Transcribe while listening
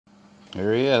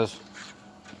Here he is.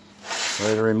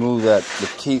 Ready to remove that, the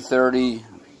T30.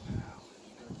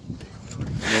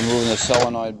 Removing the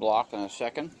solenoid block in a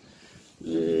second.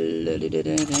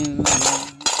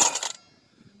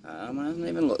 Doesn't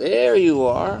even look. There you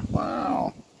are.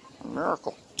 Wow. A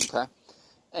miracle. Okay.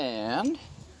 And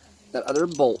that other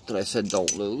bolt that I said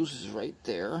don't lose is right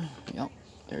there. Yep.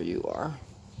 There you are.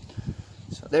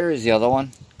 So there is the other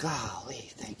one.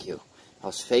 Golly, thank you. I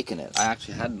was faking it. I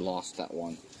actually had lost that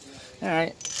one.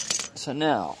 Alright. So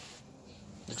now,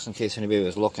 just in case anybody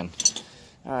was looking.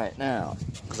 Alright, now,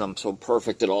 because I'm so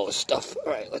perfect at all this stuff.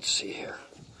 Alright, let's see here.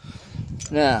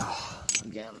 Now,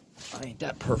 again, I ain't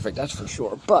that perfect, that's for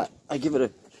sure. But I give it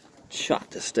a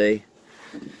shot to stay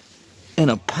in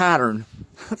a pattern.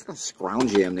 That's a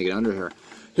scroungy jam to get under here.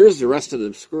 Here's the rest of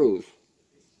the screws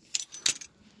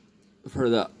for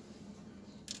the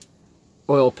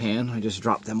oil pan. I just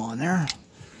dropped them on there.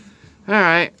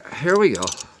 Alright, here we go.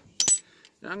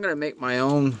 Now I'm going to make my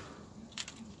own